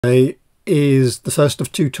Today is the first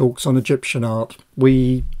of two talks on Egyptian art.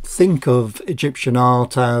 We think of Egyptian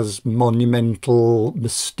art as monumental,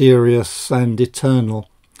 mysterious and eternal.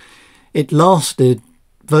 It lasted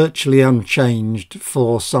virtually unchanged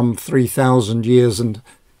for some 3,000 years, and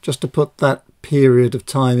just to put that period of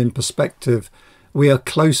time in perspective, we are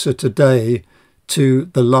closer today to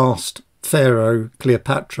the last pharaoh,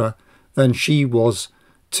 Cleopatra, than she was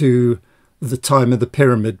to the time of the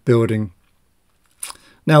pyramid building.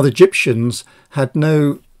 Now, the Egyptians had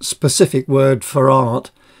no specific word for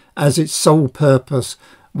art, as its sole purpose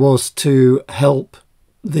was to help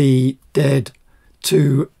the dead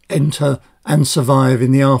to enter and survive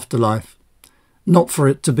in the afterlife, not for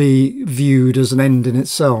it to be viewed as an end in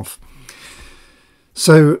itself.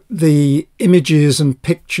 So the images and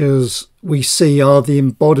pictures we see are the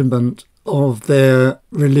embodiment of their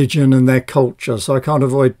religion and their culture, so I can't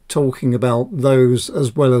avoid talking about those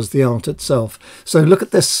as well as the art itself. So look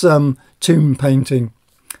at this tomb painting.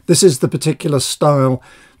 This is the particular style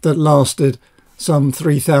that lasted some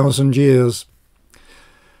 3,000 years.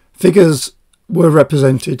 Figures were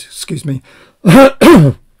represented,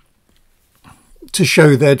 to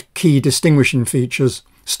show their key distinguishing features.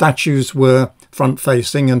 Statues were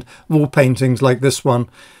front-facing, and wall paintings like this one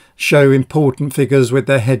show important figures with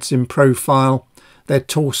their heads in profile, their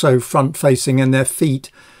torso front-facing and their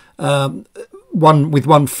feet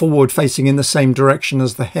one forward facing in the same direction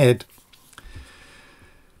as the head.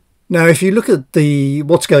 Now, if you look at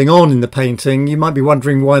what's going on in the painting, you might be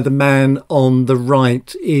wondering why the man on the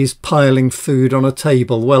right is piling food on a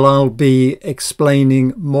table. Well, I'll be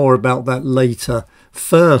explaining more about that later.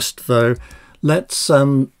 First, though, let's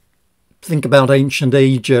think about ancient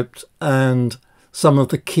Egypt and some of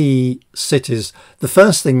the key cities. The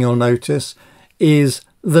first thing you'll notice is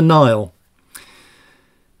the Nile.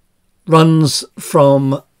 Runs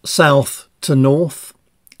from south to north,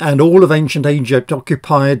 and all of ancient Egypt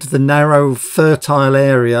occupied the narrow, fertile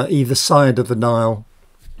area either side of the Nile.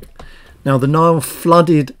 Now, the Nile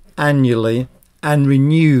flooded annually and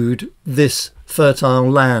renewed this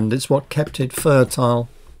fertile land. It's what kept it fertile.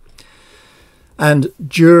 And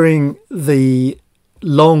during the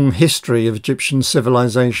long history of Egyptian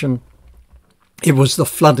civilization, it was the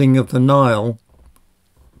flooding of the Nile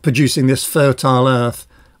producing this fertile earth,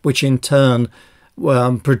 which in turn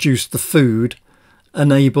produced the food,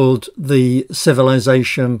 enabled the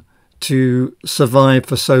civilization to survive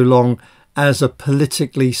for so long as a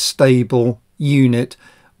politically stable unit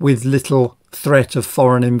with little threat of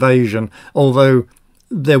foreign invasion, although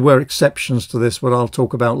there were exceptions to this, what I'll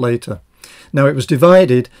talk about later. Now, it was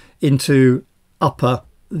divided into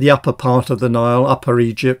the upper part of the Nile, Upper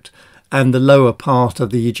Egypt, and the lower part of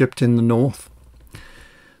the Egypt in the north.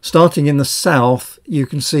 Starting in the south, you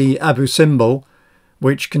can see Abu Simbel,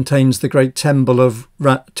 which contains the great temple of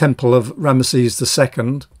Ramesses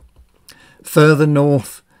II. Further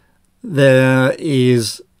north, there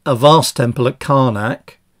is a vast temple at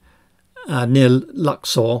Karnak, near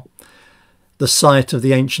Luxor, the site of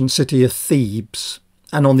the ancient city of Thebes.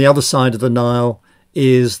 And on the other side of the Nile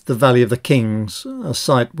is the Valley of the Kings, a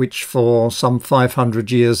site which for some 500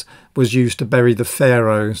 years was used to bury the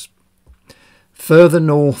pharaohs. Further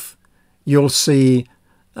north, you'll see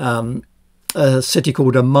a city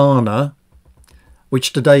called Amarna,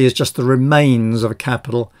 which today is just the remains of a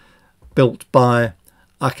capital built by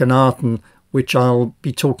Akhenaten, which I'll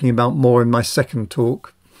be talking about more in my second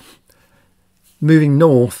talk. Moving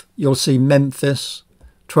north, you'll see Memphis,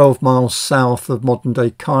 12 miles south of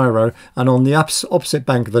modern-day Cairo, and on the opposite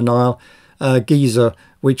bank of the Nile, Giza,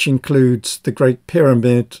 which includes the Great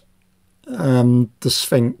Pyramid, the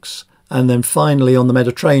Sphinx, and then finally on the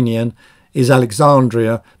Mediterranean is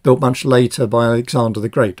Alexandria, built much later by Alexander the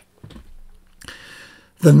Great.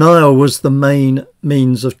 The Nile was the main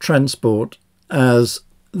means of transport, as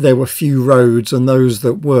there were few roads, and those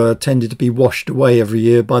that were tended to be washed away every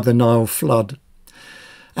year by the Nile flood.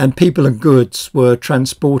 And people and goods were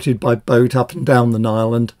transported by boat up and down the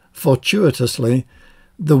Nile, and fortuitously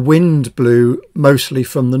the wind blew mostly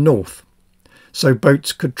from the north, so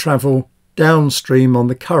boats could travel downstream on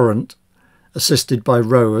the current, assisted by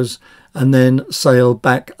rowers, and then sail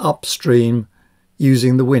back upstream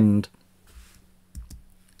using the wind.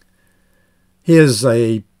 Here's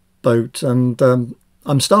a boat, and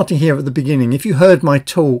I'm starting here at the beginning. If you heard my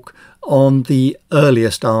talk on the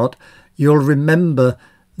earliest art, you'll remember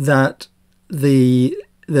that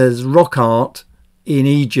there's rock art in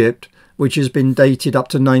Egypt which has been dated up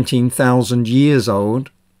to 19,000 years old,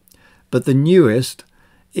 but the newest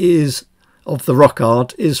of the rock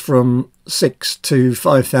art is from 6,000 to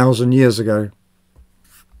 5,000 years ago.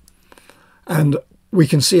 And we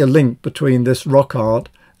can see a link between this rock art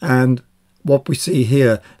And what we see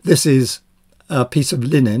here, this is a piece of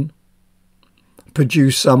linen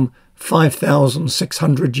produced some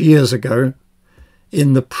 5,600 years ago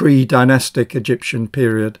in the pre-dynastic Egyptian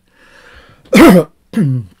period.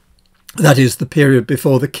 That is the period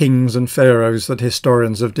before the kings and pharaohs that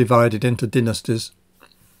historians have divided into dynasties.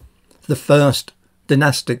 The first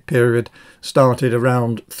dynastic period started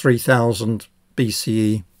around 3000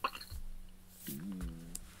 BCE.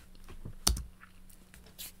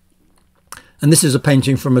 And this is a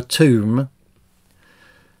painting from a tomb.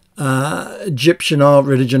 Egyptian art,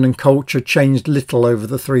 religion and culture changed little over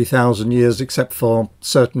the 3,000 years, except for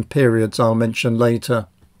certain periods I'll mention later.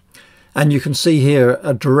 And you can see here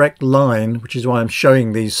a direct line, which is why I'm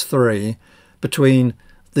showing these three, between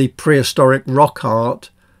the prehistoric rock art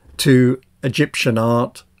to Egyptian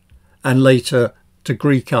art and later to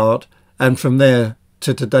Greek art, and from there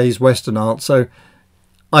to today's Western art. So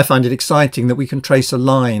I find it exciting that we can trace a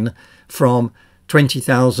line from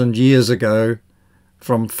 20,000 years ago,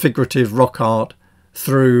 from figurative rock art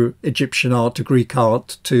through Egyptian art to Greek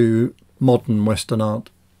art to modern Western art.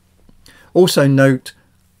 Also note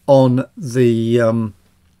on the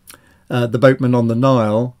boatman on the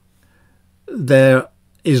Nile, there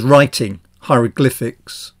is writing,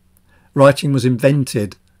 hieroglyphics. Writing was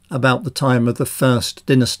invented about the time of the first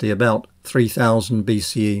dynasty, about 3000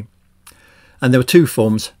 BCE. And there were two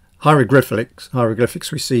forms,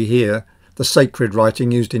 hieroglyphics we see here, the sacred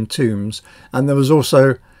writing used in tombs, and there was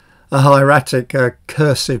also a hieratic, a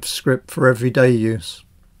cursive script for everyday use.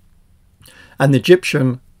 And the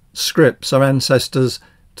Egyptian scripts are ancestors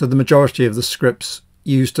to the majority of the scripts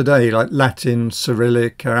used today, like Latin,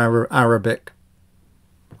 Cyrillic, or Arabic.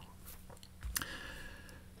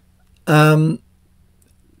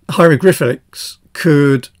 Hieroglyphics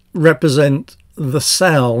could represent the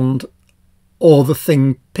sound or the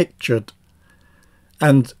thing pictured.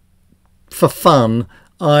 And for fun,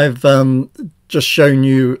 I've just shown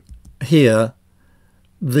you here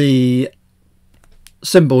the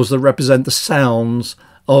symbols that represent the sounds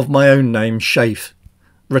of my own name, Shafe,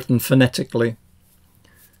 written phonetically.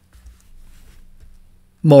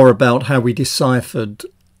 More about how we deciphered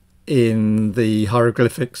in the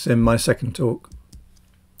hieroglyphics in my second talk.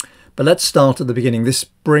 But let's start at the beginning. This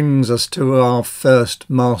brings us to our first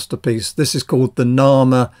masterpiece. This is called the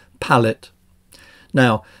Narmer Palette.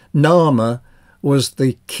 Now, Narmer was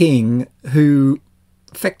the king who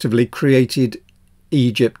effectively created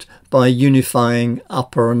Egypt by unifying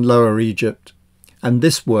Upper and Lower Egypt. And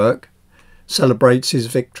this work celebrates his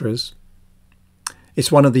victories.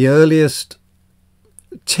 It's one of the earliest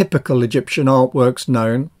typical Egyptian artworks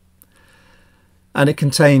known, and it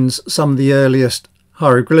contains some of the earliest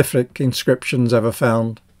hieroglyphic inscriptions ever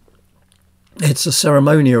found. It's a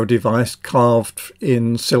ceremonial device carved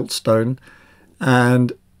in siltstone,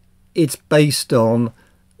 and it's based on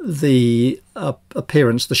the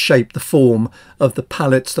appearance, the shape, the form of the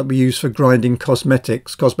palettes that were used for grinding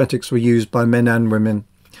cosmetics. Cosmetics were used by men and women.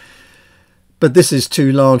 But this is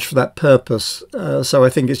too large for that purpose, so I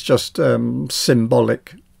think it's just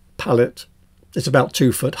symbolic palette. It's about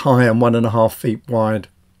 2 foot high and 1.5 feet wide.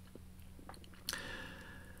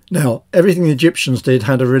 Now, everything the Egyptians did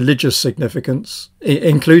had a religious significance,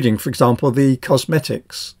 including, for example, the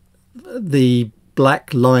cosmetics. The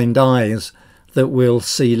black lined eyes that we'll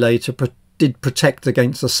see later did protect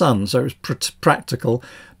against the sun, so it was practical,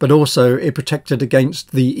 but also it protected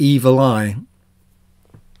against the evil eye.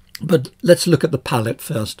 But let's look at the palette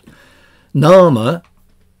first. Narmer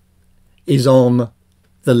is on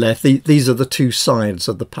the left. These are the two sides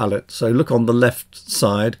of the palette. So look on the left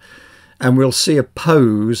side and we'll see a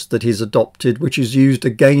pose that he's adopted, which is used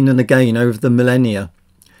again and again over the millennia.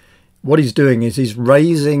 What he's doing is he's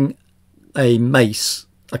raising a mace,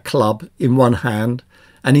 a club, in one hand,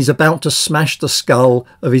 and he's about to smash the skull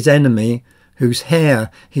of his enemy, whose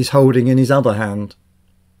hair he's holding in his other hand.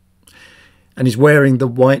 And he's wearing the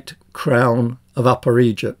white crown of Upper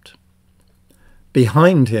Egypt.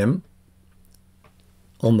 Behind him,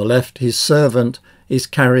 on the left, his servant is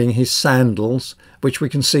carrying his sandals, which we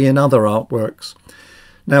can see in other artworks.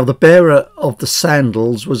 Now, the bearer of the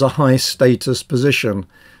sandals was a high status position,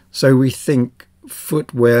 so we think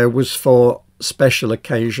footwear was for special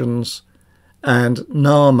occasions, and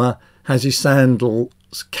Narmer has his sandals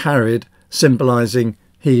carried, symbolising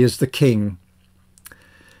he is the king.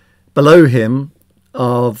 Below him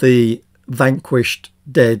are the vanquished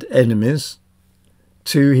dead enemies.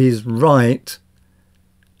 To his right,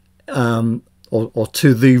 or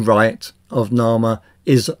to the right of Narmer,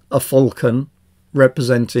 is a falcon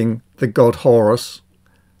representing the god Horus,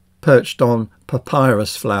 perched on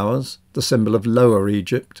papyrus flowers, the symbol of Lower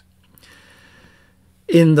Egypt.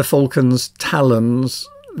 in the falcon's talons,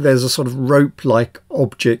 there's a sort of rope-like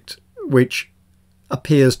object which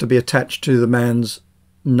appears to be attached to the man's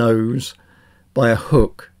nose by a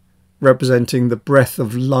hook, representing the breath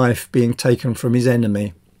of life being taken from his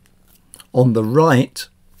enemy. On the right,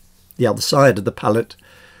 the other side of the palette,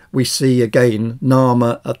 we see again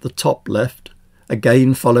Narmer at the top left,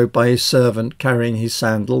 again followed by his servant carrying his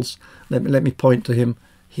sandals. Let me point to him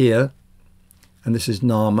here, and this is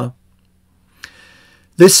Narmer.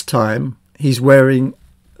 This time he's wearing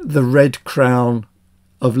the red crown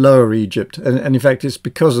of Lower Egypt, and in fact it's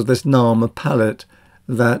because of this Narmer palette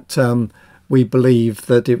that we believe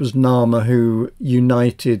that it was Narmer who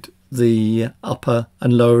united the Upper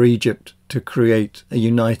and Lower Egypt to create a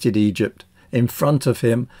united Egypt. In front of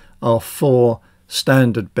him are 4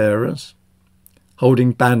 standard bearers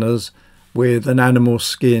holding banners with an animal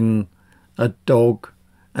skin, a dog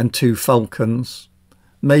and 2 falcons,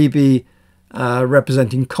 maybe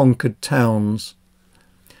representing conquered towns.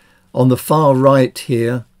 On the far right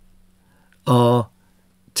here are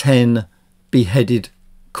 10 beheaded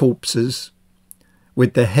corpses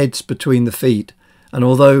with their heads between the feet, and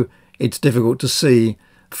although it's difficult to see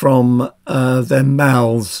from their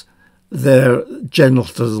mouths, their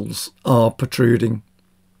genitals are protruding.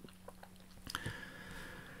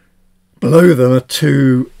 Below them are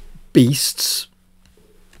 2 beasts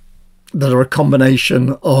that are a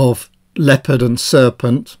combination of leopard and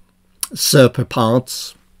serpent,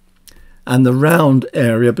 serpopards, and the round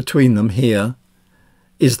area between them here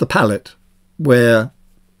is the palette, where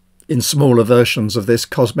in smaller versions of this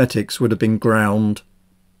cosmetics would have been ground.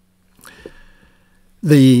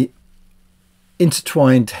 The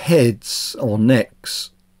intertwined heads or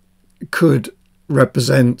necks could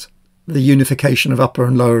represent the unification of Upper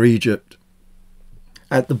and Lower Egypt.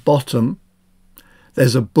 At the bottom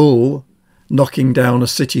there's a bull knocking down a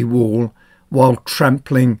city wall while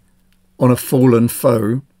trampling on a fallen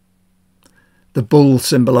foe, the bull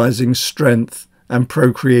symbolizing strength and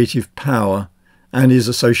procreative power, and is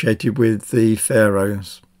associated with the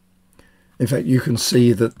pharaohs. In fact, you can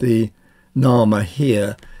see that the Narmer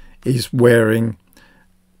here is wearing,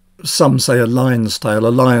 some say a lion's tail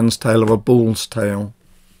or a bull's tail.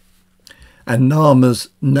 And Narmer's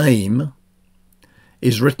name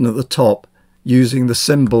is written at the top using the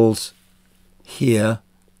symbols here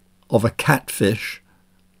of a catfish,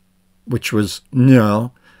 which was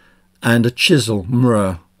Nya, and a chisel,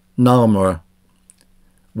 Mra, Narmer,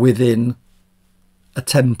 within a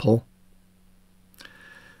temple.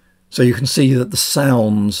 So you can see that the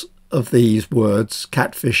sounds of these words,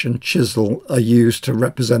 catfish and chisel, are used to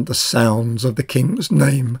represent the sounds of the king's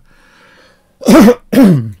name.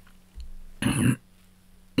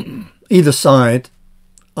 Either side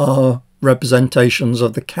are representations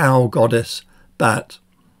of the cow goddess Bat,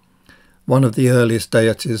 one of the earliest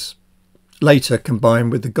deities, later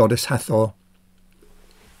combined with the goddess Hathor.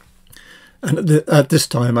 And at this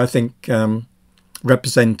time, I think,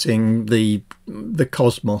 representing the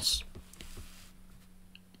cosmos.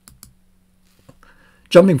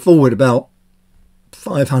 Jumping forward about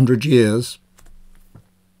 500 years,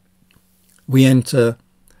 we enter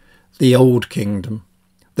the Old Kingdom.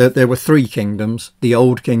 There were 3 kingdoms, the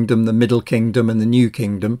Old Kingdom, the Middle Kingdom and the New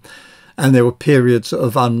Kingdom, and there were periods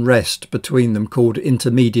of unrest between them called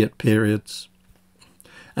intermediate periods.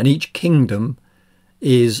 And each kingdom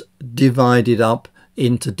is divided up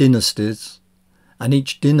into dynasties, and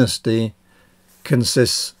each dynasty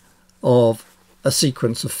consists of a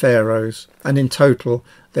sequence of pharaohs, and in total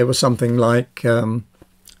there were something like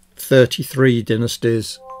 33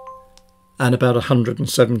 dynasties and about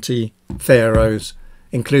 170 pharaohs,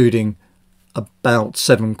 including about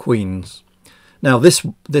 7 queens. Now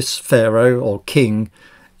this pharaoh or king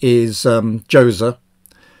is Djoser,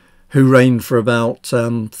 who reigned for about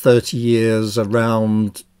 30 years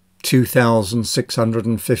around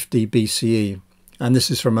 2650 BCE, and this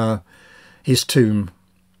is from his tomb.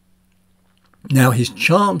 Now his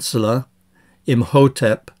chancellor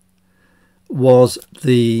Imhotep was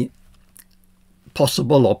the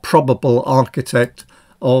possible or probable architect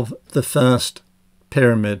of the first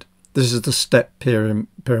pyramid. This is the step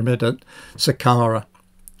pyramid at Saqqara.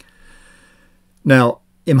 Now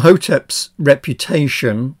Imhotep's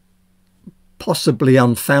reputation, possibly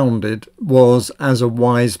unfounded, was as a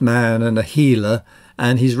wise man and a healer,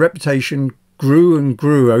 and his reputation grew and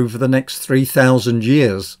grew over the next 3,000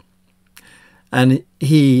 years. And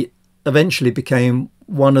he eventually became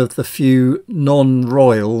one of the few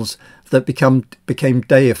non-royals that became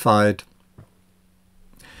deified.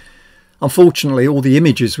 Unfortunately, all the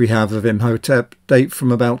images we have of Imhotep date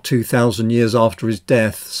from about 2,000 years after his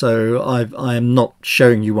death, so I am not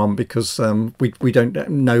showing you one because we don't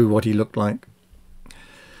know what he looked like.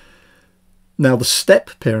 Now, the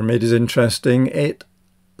step pyramid is interesting. It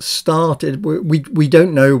started, we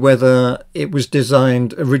don't know whether it was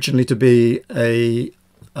designed originally to be a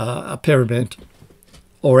pyramid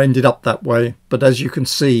or ended up that way, but as you can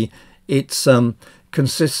see, it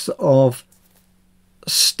consists of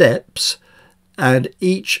steps, and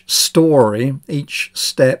each story, each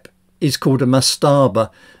step is called a mastaba,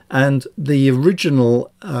 and the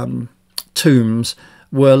original tombs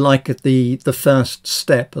were like the first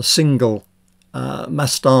step, a single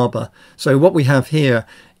mastaba. So what we have here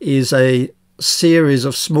is a series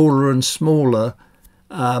of smaller and smaller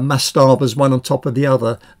mastabas, one on top of the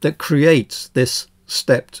other, that creates this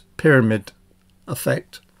stepped pyramid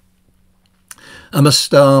effect. A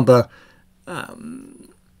mastaba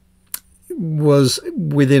was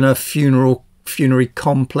within a funerary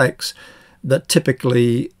complex that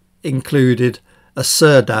typically included a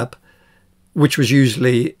serdab, which was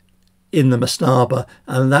usually in the mastaba,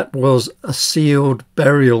 and that was a sealed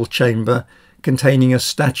burial chamber containing a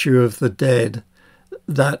statue of the dead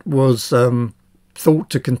that was thought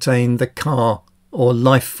to contain the ka, or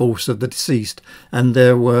life force, of the deceased. And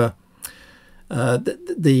there were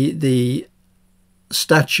the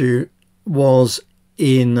statue was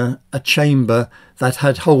in a chamber that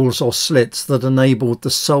had holes or slits that enabled the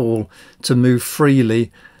soul to move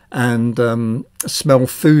freely and smell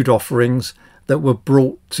food offerings that were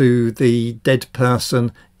brought to the dead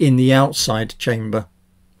person in the outside chamber.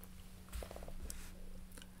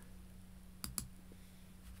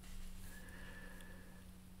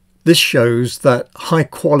 This shows that high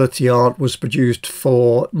quality art was produced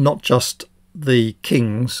for not just the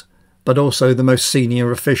kings, but also the most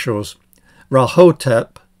senior officials.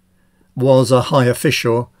 Rahotep was a high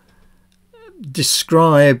official,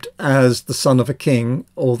 described as the son of a king,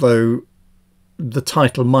 although the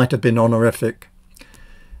title might have been honorific.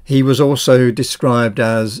 He was also described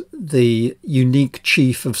as the unique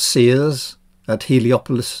chief of seers at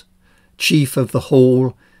Heliopolis, chief of the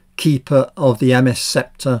hall, keeper of the Ames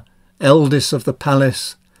scepter, eldest of the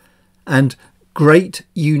palace, and great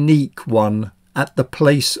unique one at the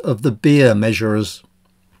place of the beer measurers.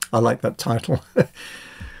 I like that title.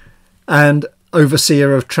 And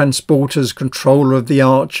overseer of transporters, controller of the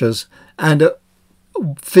archers, and a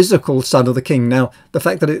physical son of the king. Now, the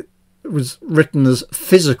fact that it was written as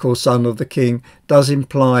physical son of the king does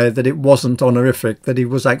imply that it wasn't honorific, that he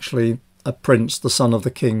was actually a prince, the son of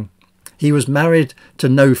the king. He was married to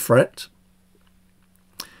Nofret,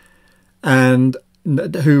 and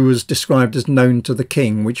who was described as known to the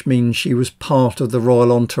king, which means she was part of the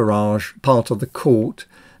royal entourage, part of the court,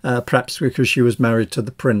 perhaps because she was married to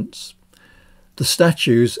the prince. The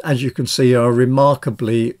statues, as you can see, are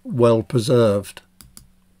remarkably well preserved.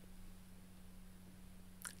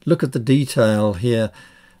 Look at the detail here.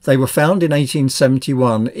 They were found in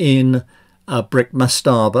 1871 in a brick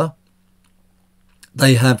mastaba.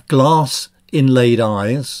 They have glass inlaid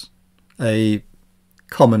eyes, a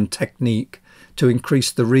common technique to increase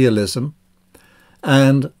the realism,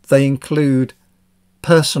 and they include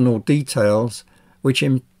personal details which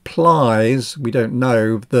implies, we don't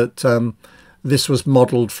know, that this was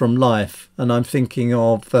modelled from life. And I'm thinking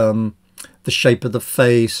of the shape of the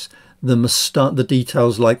face, the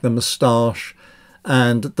details like the moustache,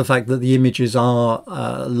 and the fact that the images are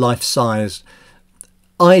life-sized,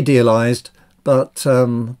 idealised, but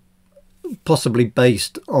possibly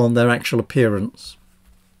based on their actual appearance.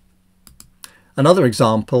 Another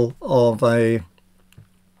example of a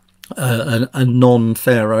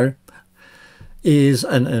non-pharaoh is,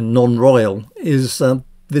 and non-royal, is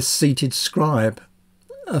this seated scribe,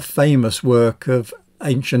 a famous work of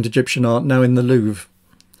ancient Egyptian art now in the Louvre.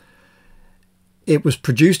 It was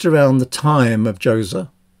produced around the time of Joseph,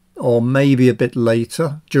 or maybe a bit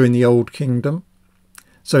later, during the Old Kingdom.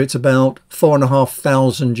 So it's about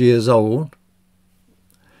 4,500 years old.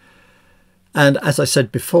 And as I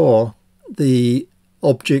said before, the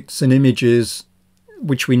objects and images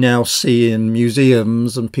which we now see in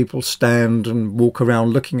museums and people stand and walk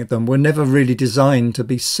around looking at them were never really designed to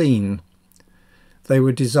be seen. They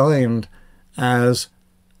were designed as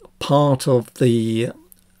part of the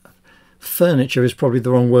furniture, is probably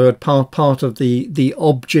the wrong word, part of the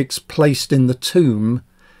objects placed in the tomb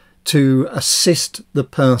to assist the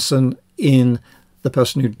person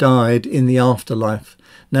who died in the afterlife.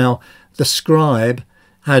 Now, the scribe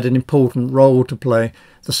had an important role to play.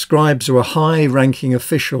 The scribes were high-ranking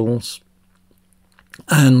officials,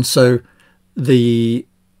 and so it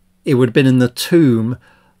would have been in the tomb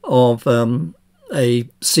of a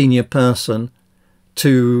senior person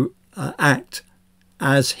to act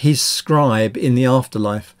as his scribe in the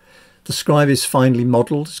afterlife. The scribe is finely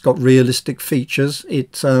modelled, it's got realistic features,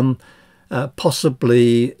 it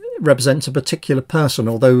possibly represents a particular person,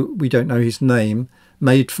 although we don't know his name,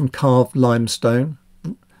 made from carved limestone,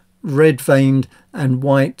 red veined and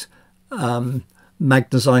white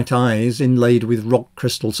magnesite eyes inlaid with rock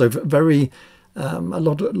crystal. So very a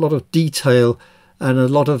lot of detail and a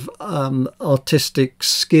lot of artistic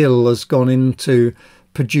skill has gone into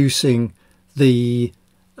producing the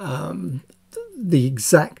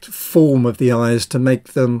exact form of the eyes to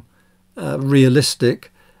make them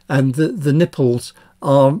realistic, and the nipples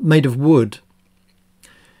are made of wood.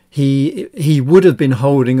 He would have been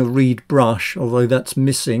holding a reed brush, although that's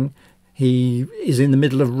missing. He is in the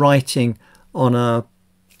middle of writing on a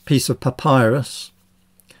piece of papyrus.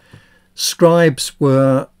 Scribes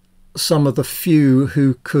were some of the few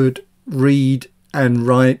who could read and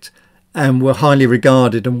write and were highly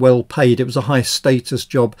regarded and well paid. It was a high status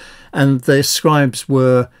job, and the scribes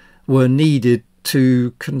were needed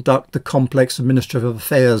to conduct the complex administrative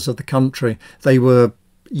affairs of the country. They were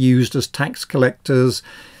used as tax collectors.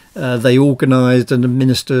 They organised and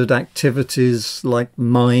administered activities like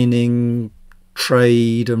mining,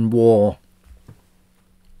 trade and war.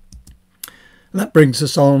 And that brings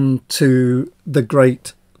us on to the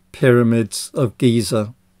Great Pyramids of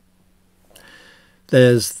Giza.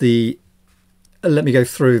 There's the, let me go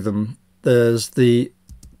through them. There's the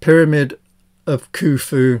Pyramid of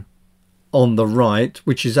Khufu on the right,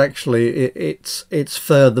 which is actually, it's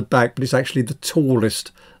further back, but it's actually the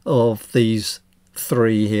tallest of these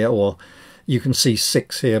three here, or you can see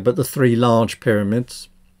 6 here, but the 3 large pyramids.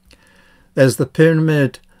 There's the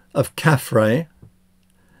Pyramid of Khafre,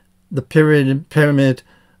 the Pyramid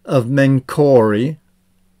of Menkori,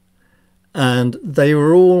 and they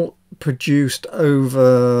were all produced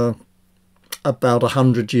over about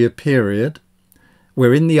 100-year period.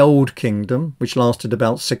 We're in the Old Kingdom, which lasted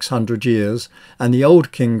about 600 years, and the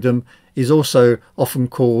Old Kingdom is also often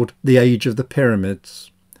called the Age of the Pyramids.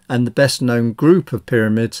 And the best known group of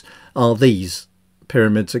pyramids are these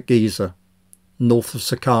pyramids at Giza, north of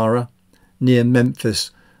Saqqara, near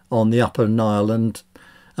Memphis on the Upper Nile, and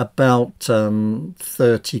about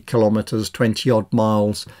 30 kilometres, 20 odd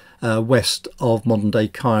miles west of modern day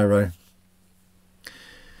Cairo.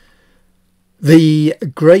 The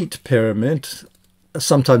Great Pyramid,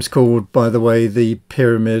 sometimes called, by the way, the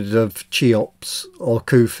Pyramid of Cheops or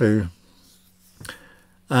Khufu,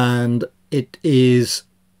 and it is,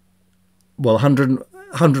 well,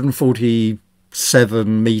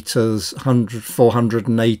 147 metres,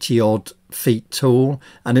 480 odd feet tall,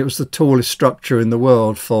 and it was the tallest structure in the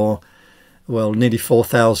world for, well, nearly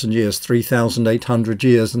 4,000 years, 3,800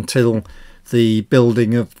 years, until the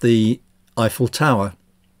building of the Eiffel Tower,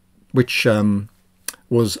 which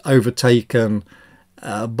was overtaken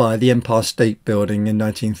by the Empire State Building in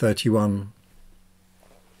 1931.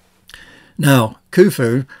 Now,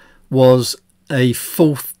 Khufu was a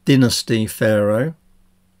 4th dynasty pharaoh,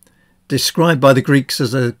 described by the Greeks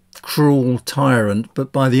as a cruel tyrant,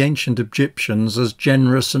 but by the ancient Egyptians as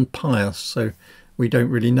generous and pious, so we don't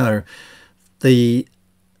really know. The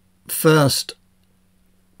first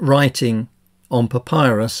writing on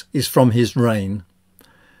papyrus is from his reign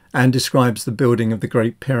and describes the building of the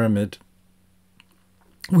Great Pyramid.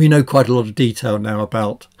 We know quite a lot of detail now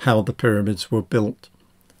about how the pyramids were built.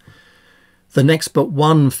 The next but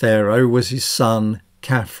one pharaoh was his son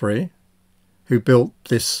Khafre, who built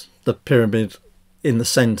the pyramid in the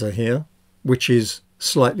centre here, which is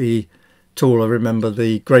slightly taller. Remember,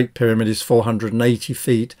 the Great Pyramid is 480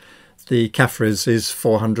 feet. The Khafre's is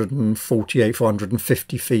 448,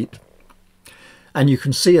 450 feet. And you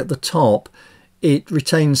can see at the top, it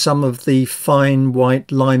retains some of the fine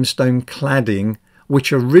white limestone cladding,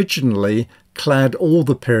 which originally clad all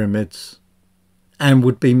the pyramids and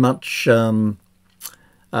would be much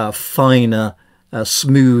finer,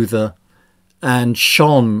 smoother, and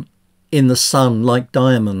shone in the sun like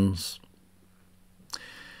diamonds.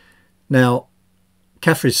 Now,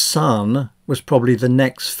 Khafre's son was probably the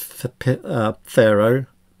next pharaoh,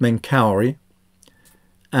 Menkaure,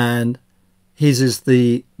 and his is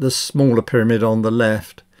the smaller pyramid on the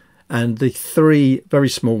left, and the 3 very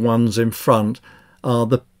small ones in front are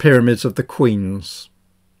the pyramids of the queens.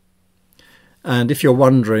 And if you're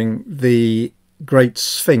wondering, the Great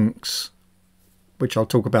Sphinx, which I'll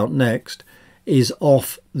talk about next, is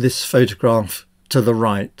off this photograph to the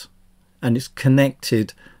right, and it's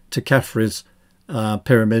connected to Khafre's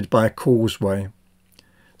pyramid by a causeway.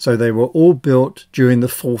 So they were all built during the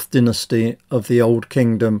 4th dynasty of the Old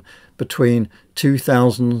Kingdom between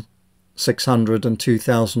 2600 and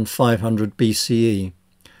 2500 BCE.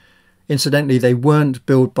 Incidentally, they weren't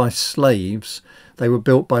built by slaves. They were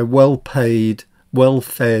built by well-paid,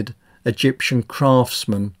 well-fed Egyptian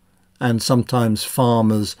craftsmen and sometimes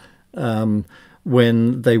farmers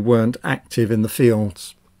when they weren't active in the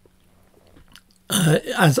fields,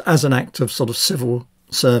 as an act of sort of civil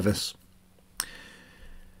service.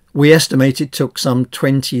 We estimate it took some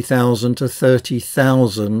 20,000 to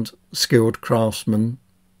 30,000 skilled craftsmen,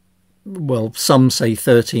 well, some say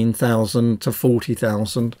 13,000 to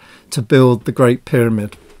 40,000, to build the Great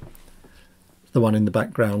Pyramid, the one in the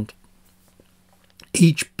background.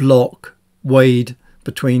 Each block weighed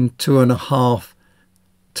between 2.5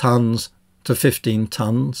 tons to 15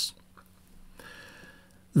 tons.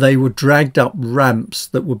 They were dragged up ramps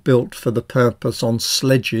that were built for the purpose on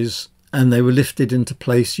sledges, and they were lifted into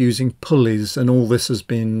place using pulleys, and all this has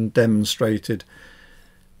been demonstrated.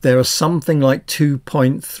 There are something like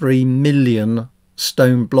 2.3 million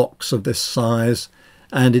stone blocks of this size,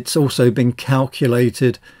 and it's also been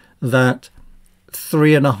calculated that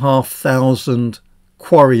 3,500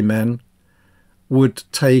 quarrymen would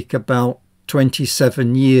take about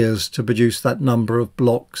 27 years to produce that number of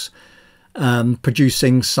blocks,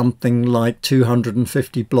 producing something like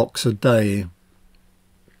 250 blocks a day.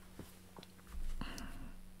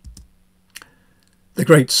 The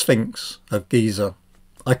Great Sphinx of Giza.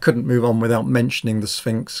 I couldn't move on without mentioning the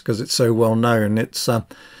Sphinx because it's so well known. It's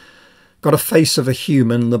got a face of a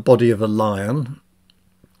human, the body of a lion.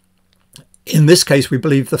 In this case, we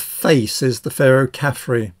believe the face is the pharaoh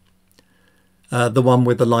Khafre, the one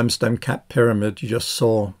with the limestone capped pyramid you just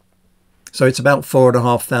saw. So it's about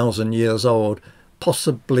 4,500 years old,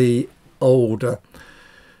 possibly older.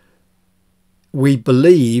 We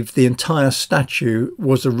believe the entire statue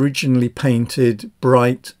was originally painted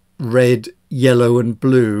bright red, yellow and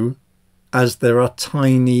blue, as there are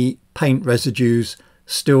tiny paint residues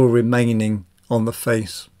still remaining on the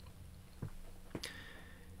face.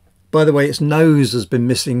 By the way, its nose has been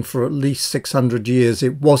missing for at least 600 years.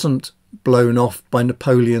 It wasn't blown off by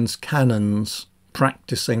Napoleon's cannons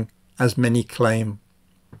practicing, as many claim.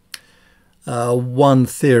 One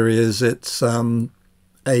theory is it's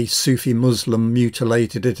a Sufi Muslim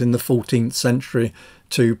mutilated it in the 14th century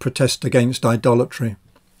to protest against idolatry.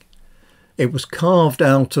 It was carved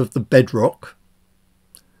out of the bedrock,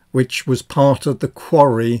 which was part of the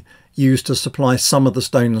quarry used to supply some of the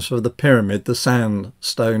stones for the pyramid, the sand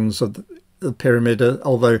stones of the pyramid,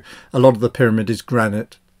 although a lot of the pyramid is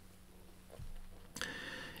granite.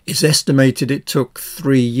 It's estimated it took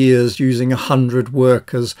 3 years using 100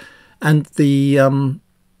 workers, and the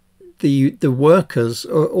workers,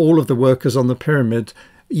 all of the workers on the pyramid,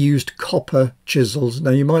 used copper chisels. Now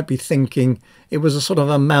you might be thinking it was a sort of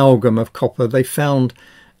amalgam of copper. They found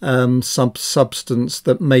some substance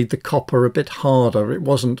that made the copper a bit harder. It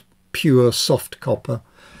wasn't pure soft copper,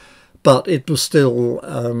 but it was still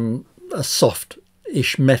a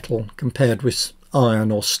soft-ish metal compared with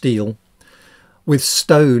iron or steel, with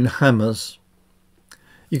stone hammers.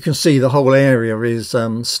 You can see the whole area is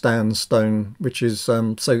sandstone, which is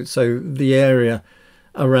so the area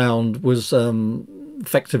around was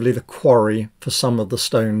effectively the quarry for some of the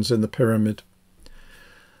stones in the pyramid.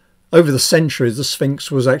 Over the centuries, the Sphinx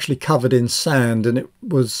was actually covered in sand, and it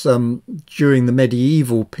was during the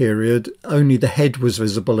medieval period only the head was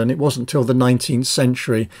visible, and it wasn't until the 19th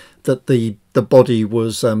century that the body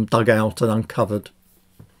was dug out and uncovered.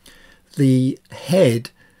 The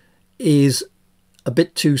head is a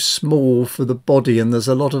bit too small for the body, and there's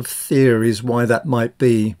a lot of theories why that might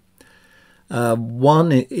be.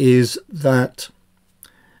 One is that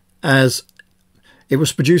as it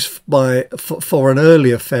was produced for an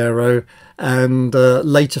earlier pharaoh, and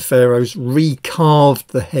later pharaohs recarved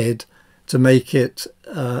the head to make it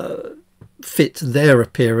fit their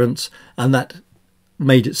appearance, and that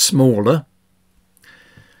made it smaller.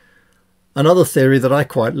 Another theory that I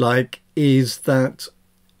quite like is that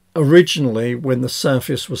originally, when the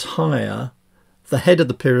surface was higher, the head of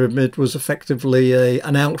the pyramid was effectively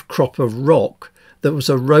an outcrop of rock that was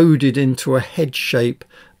eroded into a head shape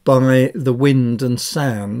by the wind and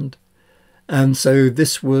sand, and so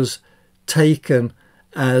this was taken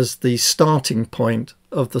as the starting point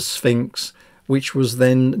of the Sphinx, which was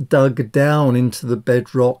then dug down into the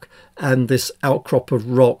bedrock, and this outcrop of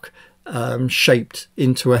rock shaped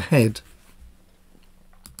into a head.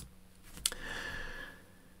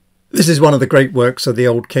 This is one of the great works of the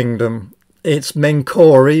Old Kingdom. It's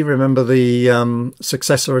Menkori, remember the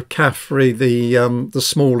successor of Khafre, the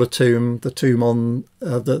smaller tomb, the tomb on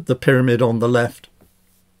the pyramid on the left.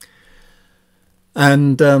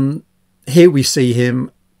 And here we see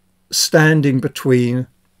him standing between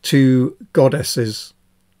two goddesses,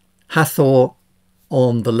 Hathor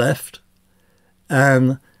on the left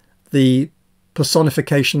and the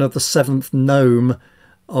personification of the seventh nome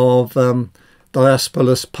of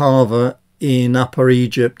Diospolis Parva in Upper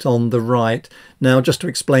Egypt on the right. Now, just to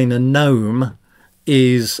explain, a nome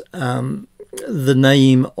is the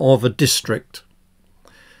name of a district,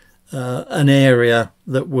 an area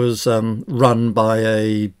that was run by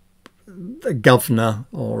a governor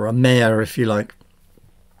or a mayor, if you like.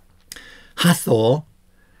 Hathor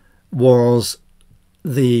was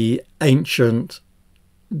the ancient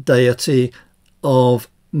deity of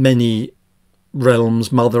many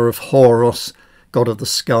realms, mother of Horus, god of the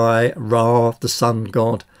sky, Ra, the sun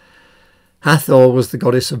god. Hathor was the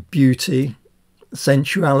goddess of beauty,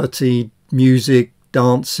 sensuality, music,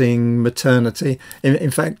 dancing, maternity.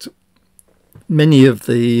 In fact, many of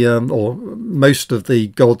the, or most of the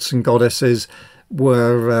gods and goddesses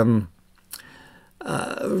were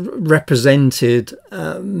represented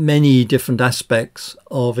many different aspects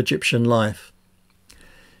of Egyptian life.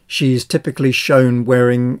 She's typically shown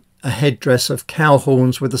wearing a headdress of cow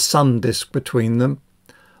horns with a sun disk between them.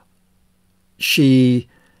 She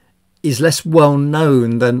is less well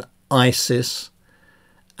known than Isis,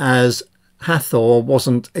 as Hathor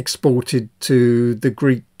wasn't exported to the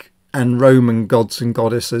Greek and Roman gods and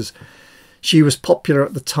goddesses. She was popular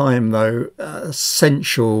at the time, though, a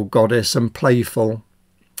sensual goddess and playful.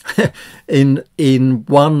 In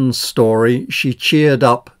one story, she cheered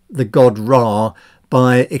up the god Ra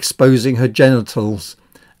by exposing her genitals.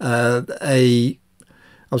 I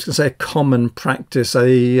was going to say a common practice,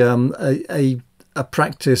 a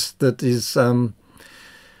practice that is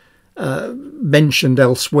mentioned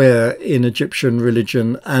elsewhere in Egyptian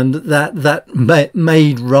religion, and that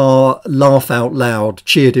made Ra laugh out loud,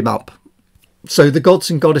 cheered him up. So the gods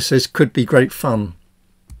and goddesses could be great fun.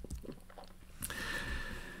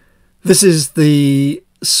 This is the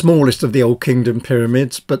smallest of the Old Kingdom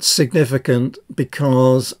pyramids, but significant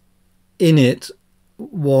because in it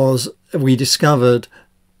we discovered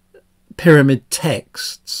pyramid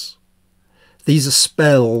texts. These are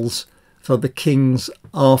spells for the king's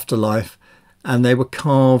afterlife, and they were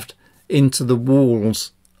carved into the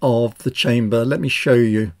walls of the chamber. Let me show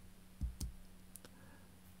you.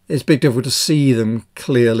 It's a bit difficult to see them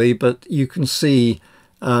clearly, but you can see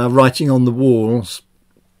writing on the walls.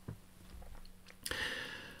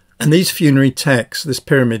 And these funerary texts, this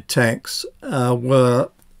pyramid texts, were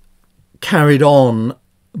carried on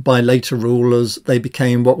by later rulers. They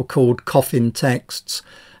became what were called coffin texts,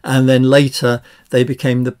 and then later they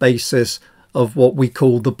became the basis of what we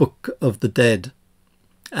call the Book of the Dead.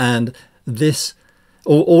 And this,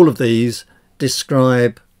 all of these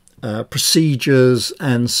describe procedures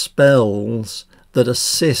and spells that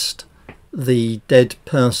assist the dead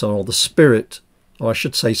person, or the spirit, or I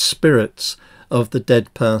should say spirits of the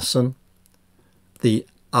dead person, the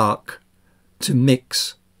ark, to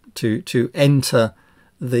mix, to enter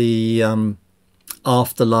the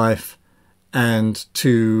afterlife, and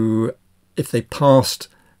to, if they passed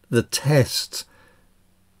the test,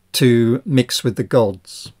 to mix with the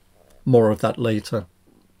gods. More of that later.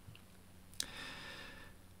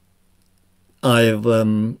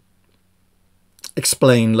 I'll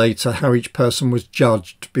explain later how each person was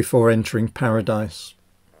judged before entering paradise.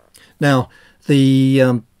 Now,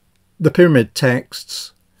 the pyramid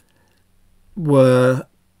texts were,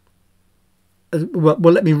 well,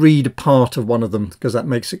 let me read a part of one of them because that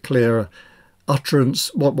makes it clearer.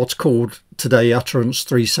 Utterance, what's called today Utterance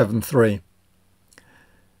 373.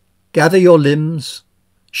 Gather your limbs,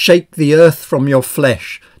 shake the earth from your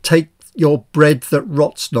flesh, take your bread that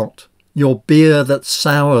rots not, your beer that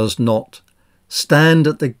sours not, stand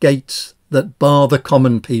at the gates that bar the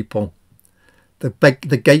common people.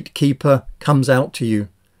 The gatekeeper comes out to you.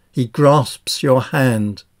 He grasps your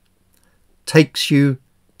hand, takes you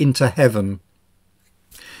into heaven.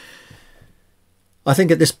 I think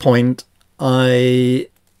at this point,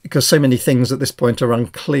 because so many things at this point are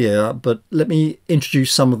unclear, but let me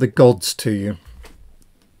introduce some of the gods to you.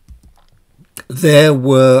 There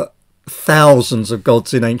were thousands of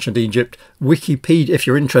gods in ancient Egypt. Wikipedia, if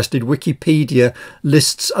you're interested, Wikipedia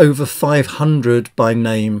lists over 500 by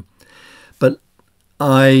name. But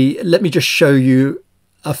let me just show you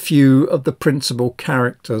a few of the principal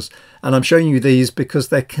characters, and I'm showing you these because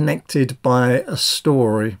they're connected by a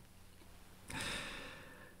story.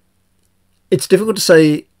 It's difficult to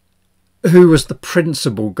say who was the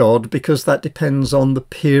principal god because that depends on the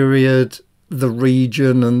period the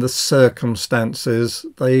region and the circumstances.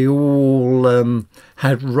 They all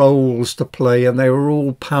had roles to play, and they were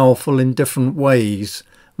all powerful in different ways,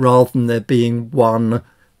 rather than there being one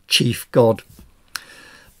chief god.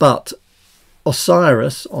 But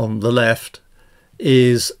Osiris, on the left,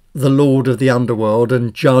 is the lord of the underworld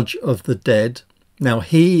and judge of the dead. Now,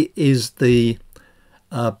 he is the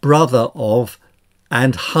brother of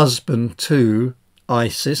and husband to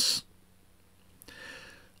Isis,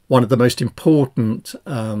 one of the most important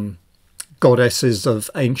goddesses of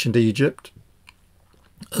ancient Egypt.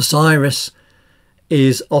 Osiris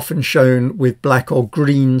is often shown with black or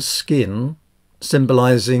green skin,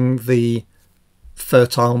 symbolizing the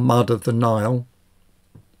fertile mud of the Nile.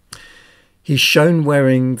 He's shown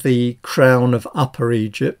wearing the crown of Upper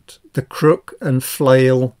Egypt. The crook and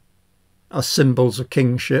flail are symbols of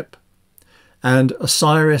kingship, and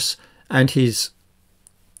Osiris and his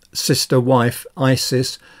sister wife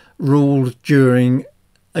Isis ruled during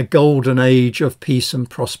a golden age of peace and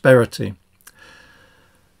prosperity.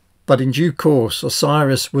 But in due course,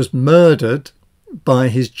 Osiris was murdered by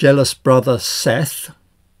his jealous brother Seth.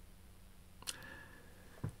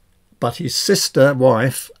 But his sister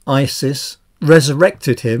wife Isis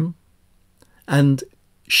resurrected him, and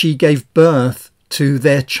she gave birth to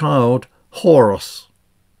their child Horus.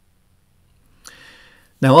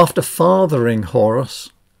 Now, after fathering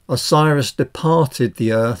Horus, Osiris departed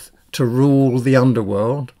the earth to rule the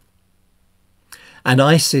underworld, and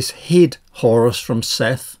Isis hid Horus from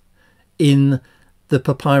Seth in the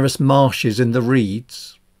papyrus marshes in the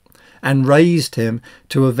reeds, and raised him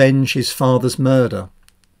to avenge his father's murder.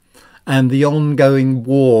 And the ongoing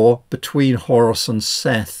war between Horus and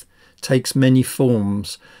Seth takes many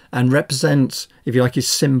forms and represents, if you like, is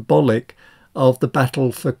symbolic of the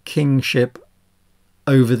battle for kingship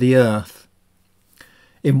over the earth.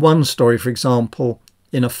 In one story, for example,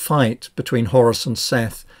 in a fight between Horus and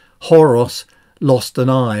Seth, Horus lost an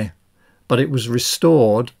eye, but it was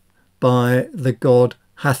restored by the god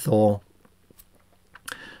Hathor.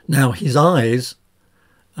 Now, his eyes,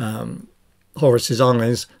 Horus's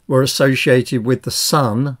eyes, were associated with the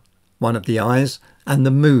sun, one of the eyes, and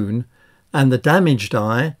the moon, and the damaged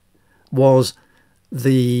eye was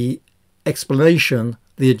the explanation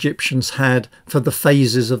the Egyptians had for the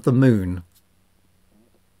phases of the moon.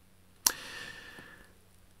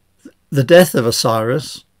 The death of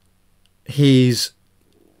Osiris, his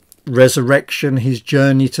resurrection, his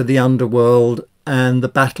journey to the underworld, and the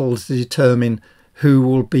battle to determine who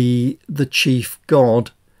will be the chief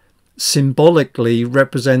god, symbolically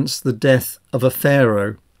represents the death of a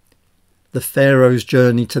pharaoh, the pharaoh's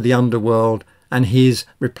journey to the underworld, and his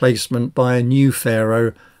replacement by a new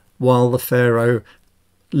pharaoh, while the pharaoh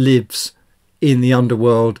lives in the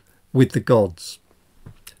underworld with the gods.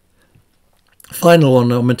 Final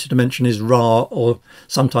one I wanted to mention is Ra, or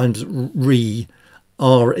sometimes Re,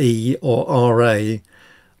 R-E or R-A,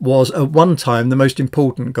 was at one time the most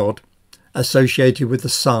important god associated with the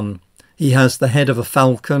sun. He has the head of a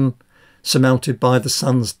falcon surmounted by the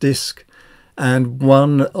sun's disk, and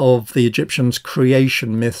one of the Egyptians'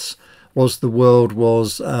 creation myths was the world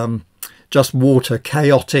was just water,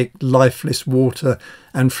 chaotic, lifeless water,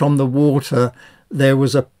 and from the water there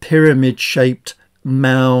was a pyramid-shaped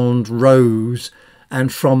mound rose,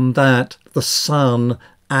 and from that the sun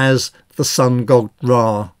as the sun god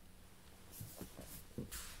Ra.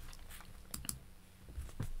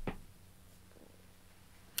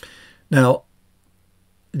 Now,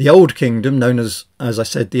 the Old Kingdom, known as I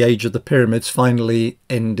said, the Age of the Pyramids, finally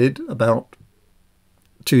ended about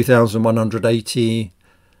 2180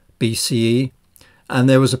 BCE, and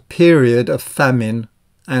there was a period of famine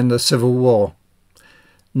and a civil war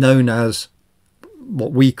known as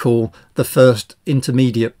what we call the First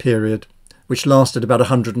Intermediate Period, which lasted about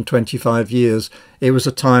 125 years. It was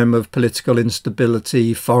a time of political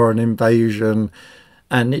instability, foreign invasion,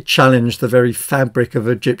 and it challenged the very fabric of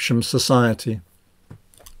Egyptian society.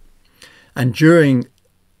 And during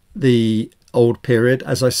the Old Period,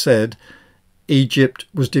 as I said, Egypt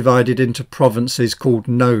was divided into provinces called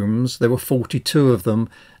nomes. There were 42 of them,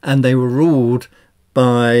 and they were ruled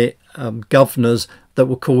by governors that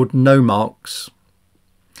were called nomarchs.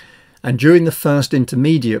 And during the First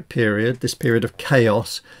Intermediate Period, this period of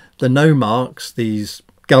chaos, the nomarchs, these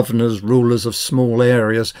governors, rulers of small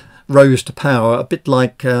areas, rose to power, a bit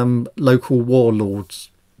like local warlords.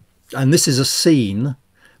 And this is a scene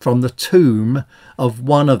from the tomb of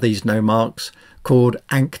one of these nomarchs called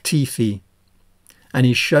Anktifi. And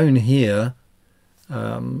he's shown here,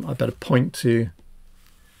 I better point to,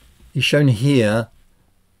 he's shown here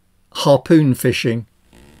harpoon fishing,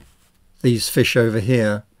 these fish over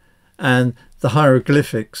here, and the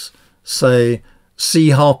hieroglyphics say, "See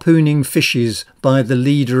harpooning fishes by the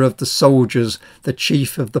leader of the soldiers, the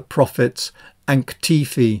chief of the prophets,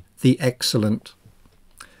 Ankhtifi the excellent."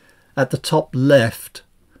 At the top left,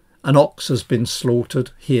 an ox has been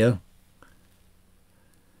slaughtered here.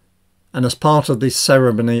 And as part of this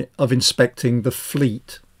ceremony of inspecting the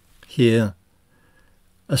fleet here,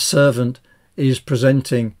 a servant is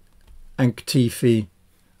presenting Ankhtifi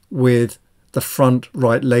with the front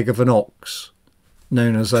right leg of an ox,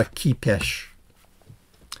 known as a kipesh.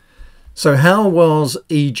 So how was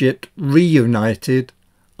Egypt reunited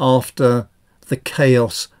after the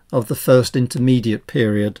chaos of the first intermediate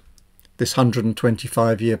period, this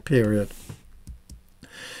 125-year period?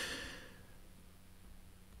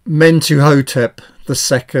 Mentuhotep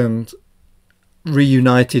II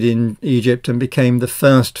reunited in Egypt and became the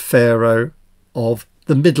first pharaoh of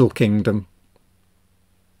the Middle Kingdom.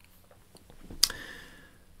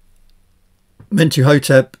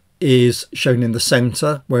 Mentuhotep is shown in the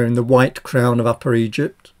centre, wearing the white crown of Upper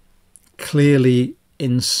Egypt, clearly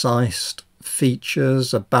incised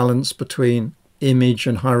features, a balance between image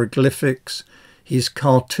and hieroglyphics. His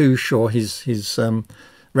cartouche, or his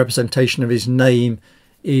representation of his name,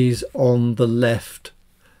 is on the left.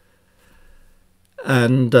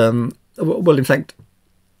 And well, in fact,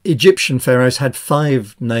 Egyptian pharaohs had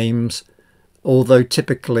 5 names, although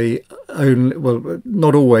typically only, well,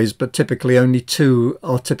 not always, but typically only 2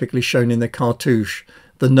 are typically shown in the cartouche,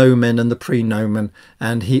 the nomen and the prenomen.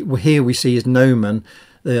 And here we see his nomen,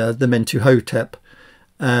 the Mentuhotep,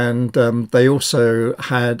 and they also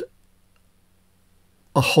had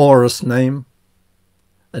a Horus name,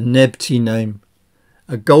 a Nebti name,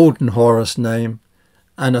 a Golden Horus name,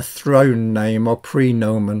 and a throne name or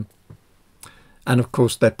prenomen, and of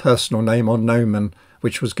course their personal name or nomen,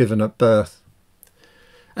 which was given at birth.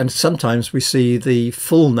 And sometimes we see the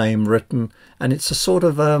full name written, and it's a sort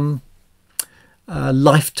of a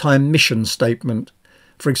lifetime mission statement.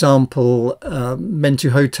 For example,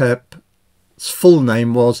 Mentuhotep's full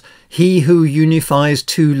name was "He who unifies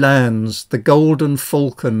 2 lands, the golden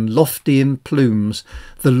falcon, lofty in plumes,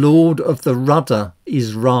 the lord of the rudder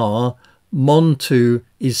is Ra, Montu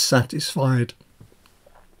is satisfied."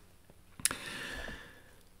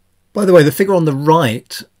 By the way, the figure on the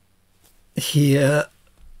right here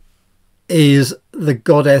is the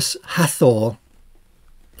goddess Hathor,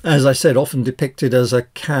 as I said, often depicted as a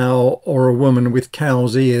cow or a woman with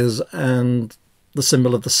cow's ears and the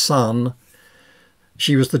symbol of the sun.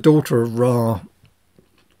 She was the daughter of Ra.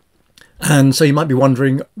 And so you might be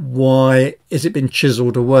wondering, why is it been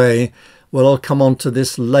chiselled away? Well, I'll come on to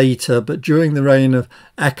this later, but during the reign of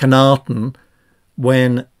Akhenaten,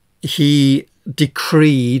 when he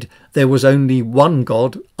decreed there was only one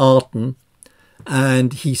god, Aten,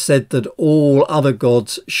 and he said that all other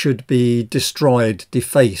gods should be destroyed,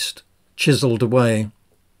 defaced, chiselled away.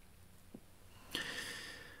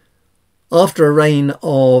 After a reign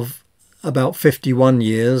of about 51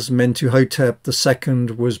 years, Mentuhotep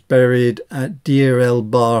II was buried at Deir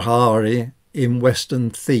el-Bahari in western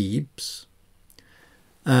Thebes,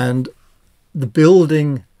 and the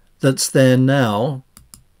building that's there now,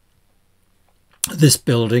 this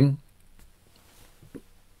building,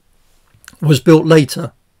 was built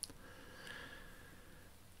later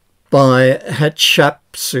by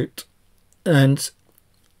Hatshepsut, and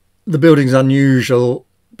the building's unusual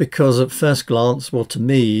because at first glance, well, to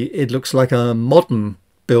me, it looks like a modern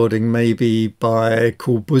building, maybe by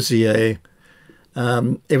Corbusier.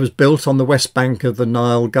 It was built on the west bank of the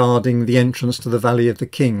Nile, guarding the entrance to the Valley of the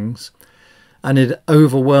Kings, and it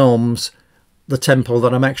overwhelms the temple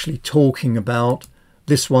that I'm actually talking about,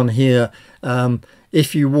 this one here.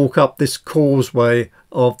 If you walk up this causeway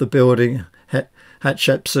of the building,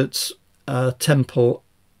 Hatshepsut's temple,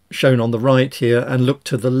 shown on the right here, and look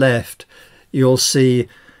to the left, you'll see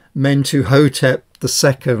Mentuhotep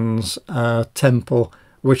II's temple,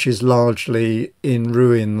 which is largely in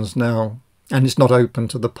ruins now, and it's not open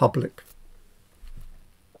to the public.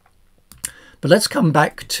 But let's come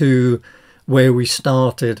back to where we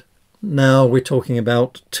started. Now we're talking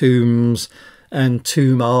about tombs and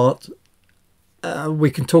tomb art.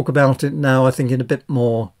 We can talk about it now, I think, in a bit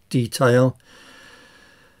more detail.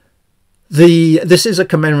 This is a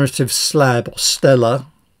commemorative slab or stela.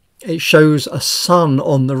 It shows a son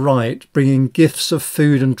on the right bringing gifts of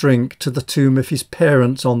food and drink to the tomb of his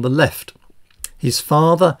parents on the left. His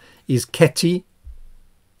father is Keti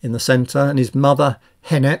in the centre, and his mother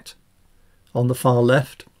Henet on the far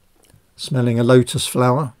left, smelling a lotus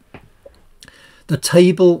flower. The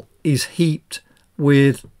table is heaped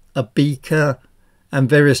with a beaker and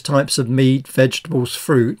various types of meat, vegetables,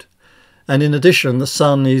 fruit, and in addition the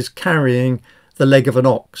son is carrying the leg of an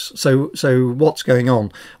ox. So what's going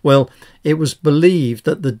on? Well, it was believed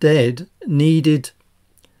that the dead needed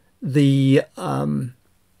the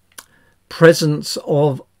presence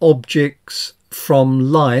of objects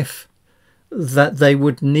from life that they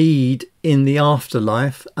would need in the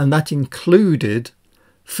afterlife, and that included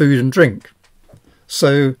food and drink.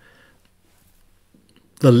 So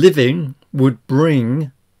the living would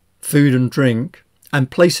bring food and drink and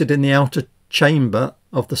place it in the outer chamber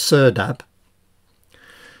of the serdab.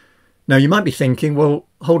 Now you might be thinking, well,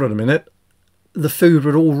 hold on a minute, the food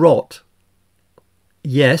would all rot.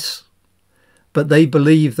 Yes, but they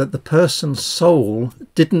believed that the person's soul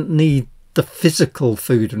didn't need the physical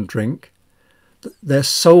food and drink. Their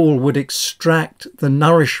soul would extract the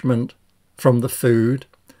nourishment from the food,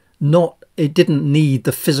 it didn't need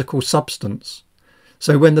the physical substance.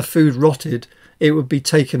 So when the food rotted, it would be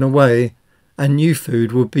taken away and new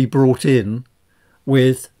food would be brought in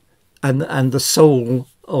with, and the soul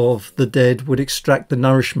of the dead would extract the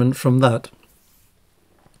nourishment from that.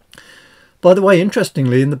 By the way,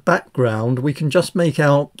 interestingly, in the background, we can just make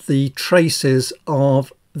out the traces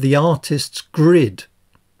of the artist's grid,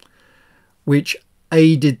 which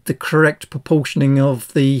aided the correct proportioning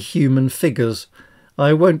of the human figures.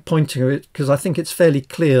 I won't point to it because I think it's fairly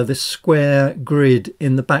clear, this square grid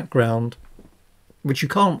in the background, which you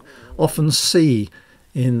can't often see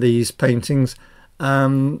in these paintings,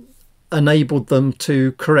 enabled them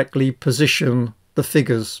to correctly position the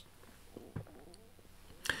figures.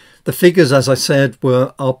 The figures, as I said,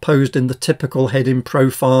 are posed in the typical head in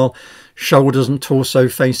profile, shoulders and torso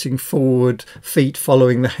facing forward, feet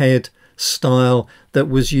following the head style that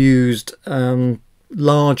was used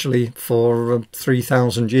largely for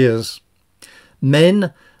 3,000 years.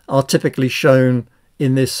 Men are typically shown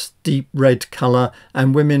in this deep red colour,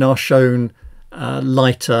 and women are shown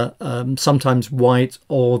lighter, sometimes white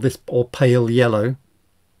or pale yellow.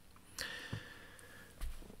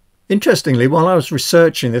 Interestingly, while I was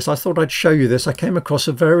researching this, I thought I'd show you this. I came across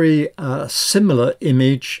a very similar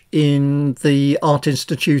image in the Art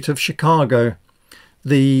Institute of Chicago.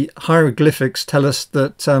 The hieroglyphics tell us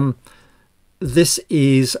that this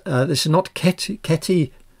is not Keti.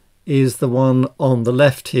 Keti is the one on the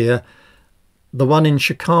left here. The one in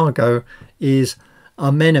Chicago is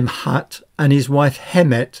Amenemhat and his wife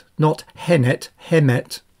Hemet, not Henet,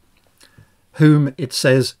 Hemet, whom it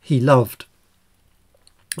says he loved.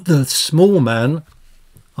 The small man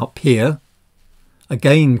up here,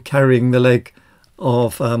 again carrying the leg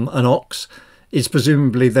of an ox, is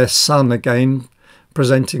presumably their son again,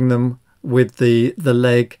 presenting them with the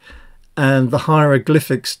leg. And the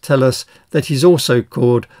hieroglyphics tell us that he's also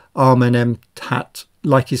called Amenemhat,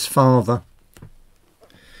 like his father.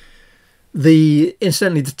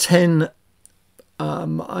 Incidentally, the 10,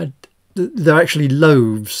 they're actually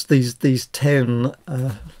loaves. These 10,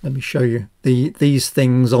 let me show you. These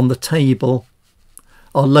things on the table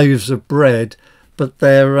are loaves of bread, but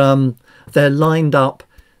they're lined up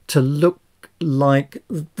to look like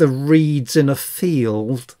the reeds in a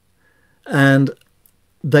field, and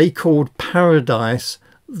they called paradise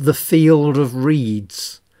the field of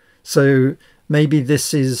reeds. So maybe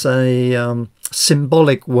this is a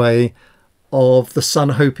symbolic way of the son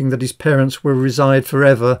hoping that his parents will reside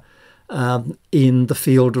forever in the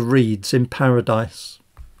field of reeds in paradise.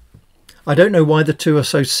 I don't know why the two are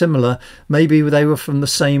so similar. Maybe they were from the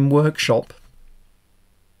same workshop.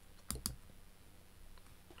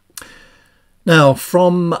 Now,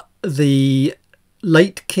 from the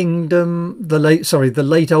late kingdom, the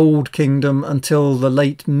late old kingdom until the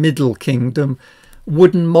late middle kingdom,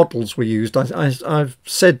 wooden models were used. I've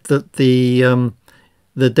said that the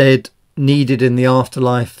dead needed in the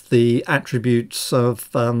afterlife the attributes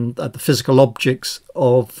of the physical objects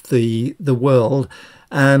of the world,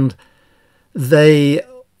 and they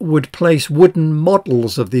would place wooden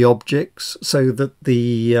models of the objects so that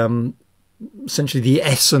the essentially the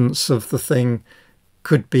essence of the thing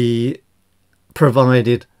could be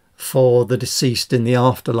provided for the deceased in the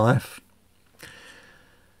afterlife.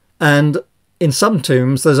 And in some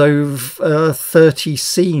tombs there's over 30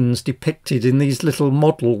 scenes depicted in these little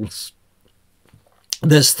models.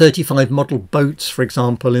 There's 35 model boats, for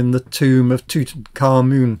example, in the tomb of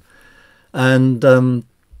Tutankhamun. And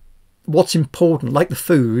what's important, like the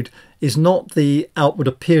food, is not the outward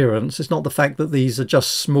appearance. It's not the fact that these are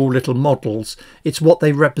just small little models. It's what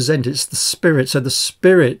they represent. It's the spirit. So the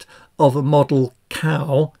spirit of a model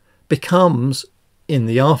cow becomes, in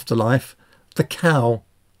the afterlife, the cow.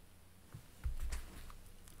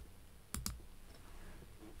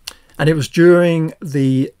 And it was during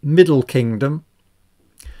the Middle Kingdom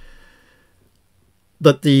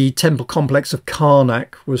that the temple complex of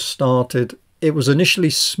Karnak was started, it was initially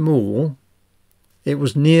small. It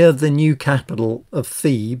was near the new capital of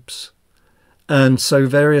Thebes, and so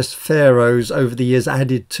various pharaohs over the years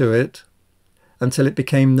added to it until it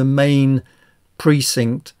became the main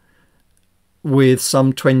precinct with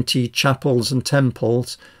some 20 chapels and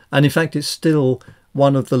temples, and in fact it's still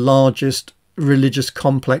one of the largest religious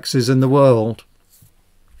complexes in the world.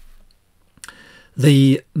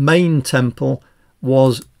 The main temple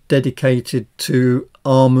was dedicated to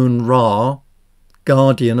Amun-Ra,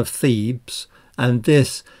 guardian of Thebes, and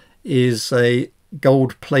this is a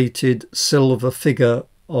gold-plated silver figure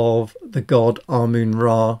of the god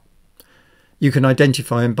Amun-Ra. You can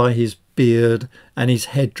identify him by his beard and his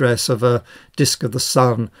headdress of a disk of the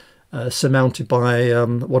sun, surmounted by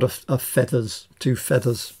feathers, 2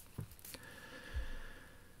 feathers.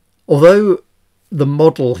 Although the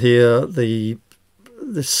model here, the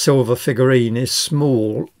silver figurine, is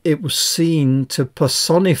small, it was seen to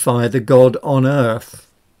personify the god on earth.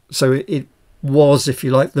 So it was, if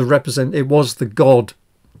you like, it was the god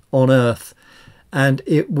on earth, and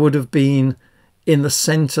it would have been in the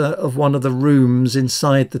centre of one of the rooms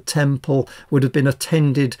inside the temple, would have been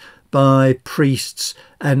attended by priests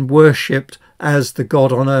and worshipped as the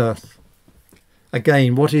god on earth.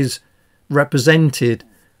 Again, what is represented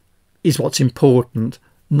is what's important,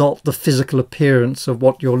 not the physical appearance of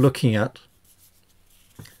what you're looking at.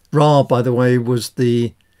 Ra, by the way, was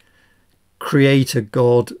the creator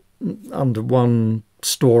god under one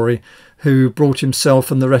story, who brought himself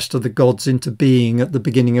and the rest of the gods into being at the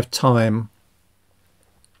beginning of time.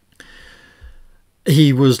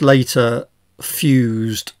 He was later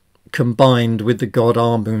combined with the god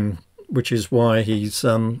Amun, which is why he's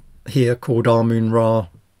here called Amun-Ra,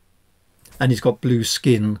 and he's got blue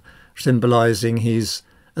skin, symbolising his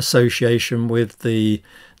association with the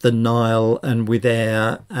Nile and with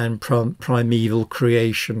air and primeval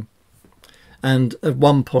creation. And at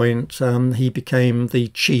one point he became the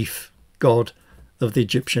chief god of the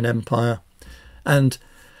Egyptian Empire, and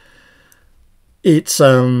it's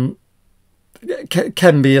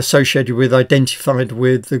can be associated with, identified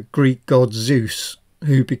with, the Greek god Zeus,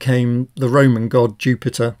 who became the Roman god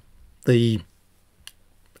Jupiter, the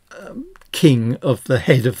king of the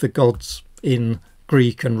head of the gods in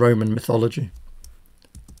Greek and Roman mythology.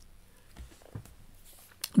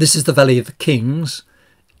 This is the Valley of the Kings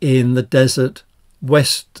in the desert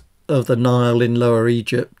west of the Nile in Lower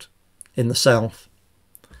Egypt in the south.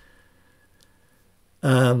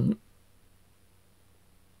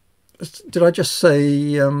 Did I just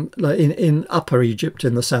say in Upper Egypt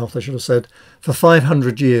in the south, I should have said, for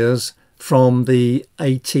 500 years from the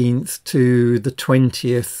 18th to the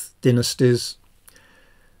 20th dynasties,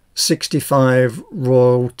 65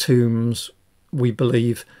 royal tombs, we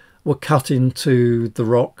believe, were cut into the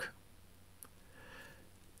rock.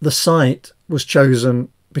 The site was chosen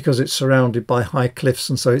because it's surrounded by high cliffs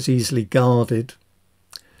and so it's easily guarded.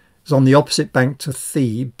 It's on the opposite bank to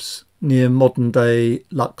Thebes, near modern-day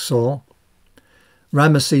Luxor.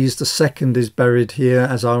 Ramesses II is buried here,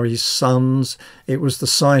 as are his sons. It was the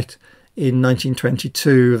site in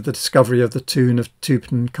 1922 of the discovery of the tomb of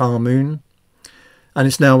Tutankhamun, and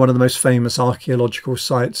it's now one of the most famous archaeological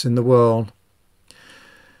sites in the world.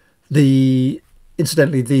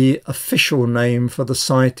 Incidentally, the official name for the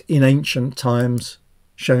site in ancient times,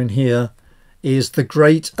 shown here, is the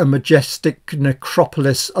great and majestic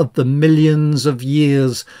necropolis of the millions of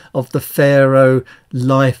years of the pharaoh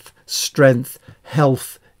life, strength,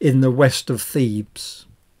 health in the west of Thebes.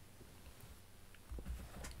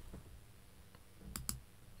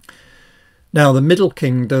 Now, the Middle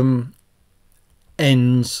Kingdom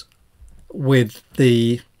ends with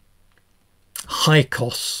the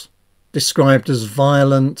Hyksos, described as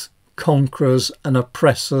violent conquerors and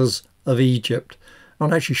oppressors of Egypt. I'm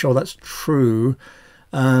not actually sure that's true.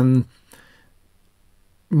 Modern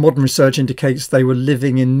research indicates they were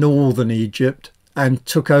living in northern Egypt and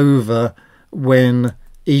took over when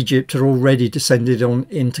Egypt had already descended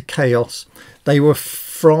into chaos. They were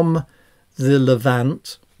from the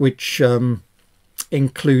Levant, which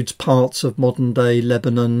includes parts of modern-day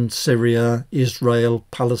Lebanon, Syria, Israel,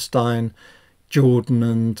 Palestine, Jordan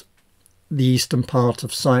and the eastern part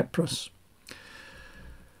of Cyprus.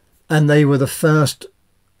 And they were the first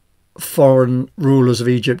foreign rulers of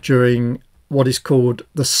Egypt during what is called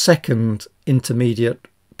the second intermediate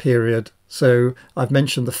period. So I've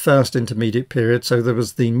mentioned the first intermediate period. So there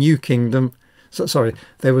was the New Kingdom,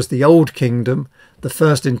 there was the Old Kingdom, the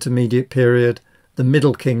first intermediate period, the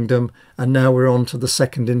Middle Kingdom, and now we're on to the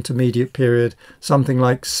second intermediate period, something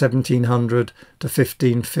like 1700 to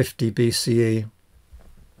 1550 BCE.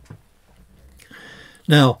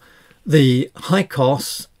 Now, the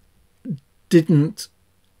Hyksos didn't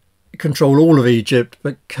control all of Egypt,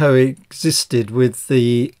 but coexisted with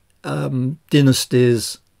the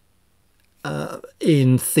dynasties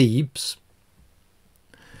in Thebes.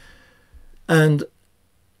 And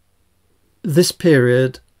this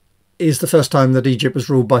period is the first time that Egypt was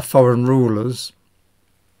ruled by foreign rulers.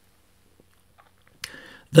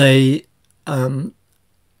 They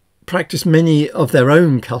practiced many of their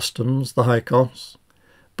own customs, the Hyksos,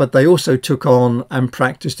 but they also took on and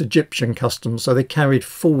practiced Egyptian customs, so they carried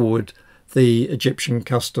forward the Egyptian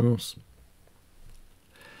customs.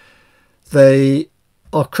 They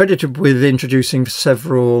are credited with introducing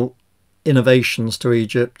several innovations to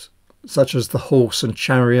Egypt, such as the horse and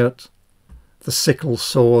chariot, the sickle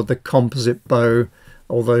sword, the composite bow,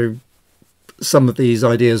 although some of these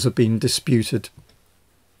ideas have been disputed.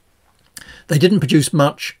 They didn't produce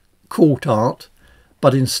much court art,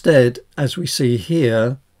 but instead, as we see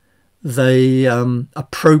here, they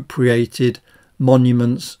appropriated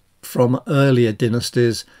monuments from earlier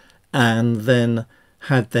dynasties and then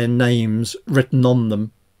had their names written on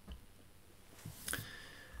them.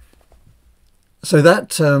 So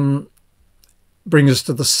that brings us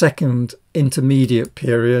to the second intermediate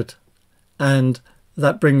period, and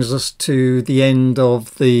that brings us to the end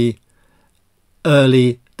of the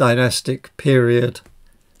early dynastic period,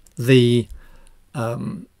 the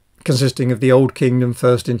consisting of the Old Kingdom,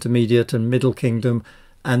 First Intermediate and Middle Kingdom,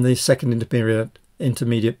 and the Second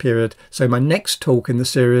Intermediate period. So my next talk in the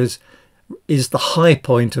series is the high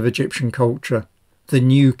point of Egyptian culture, the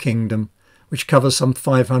New Kingdom, which covers some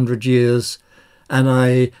 500 years,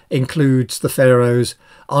 and includes the pharaohs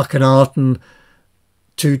Akhenaten,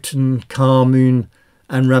 Tutankhamun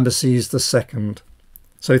and Ramesses II.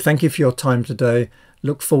 So thank you for your time today.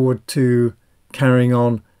 Look forward to carrying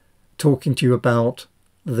on talking to you about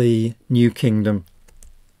the New Kingdom.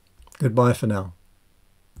 Goodbye for now.